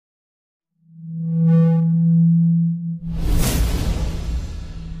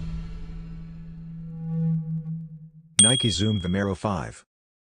Nike Zoom Vomero 5.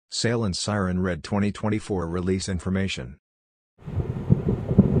 Sale and Siren Red 2024 release information.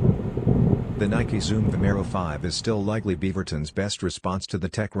 The Nike Zoom Vomero 5 is still likely Beaverton's best response to the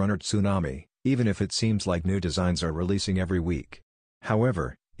tech runner tsunami, even if it seems like new designs are releasing every week.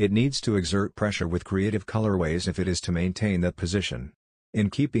 However, it needs to exert pressure with creative colorways if it is to maintain that position. In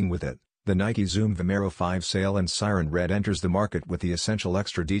keeping with it, the Nike Zoom Vomero 5 Sail and Siren Red enters the market with the essential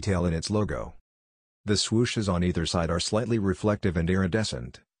extra detail in its logo. The swooshes on either side are slightly reflective and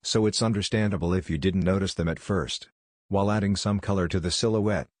iridescent, so it's understandable if you didn't notice them at first. While adding some color to the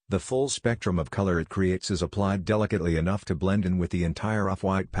silhouette, the full spectrum of color it creates is applied delicately enough to blend in with the entire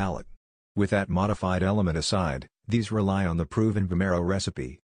off-white palette. With that modified element aside, these rely on the proven Vomero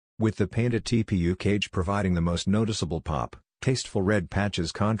recipe. With the painted TPU cage providing the most noticeable pop, tasteful red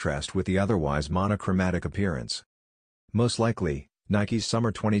patches contrast with the otherwise monochromatic appearance. Most likely, Nike's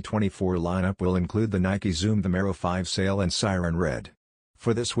summer 2024 lineup will include the Nike Zoom Vomero 5 Sail and Siren Red.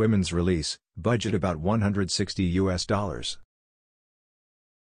 For this women's release, budget about $160 US.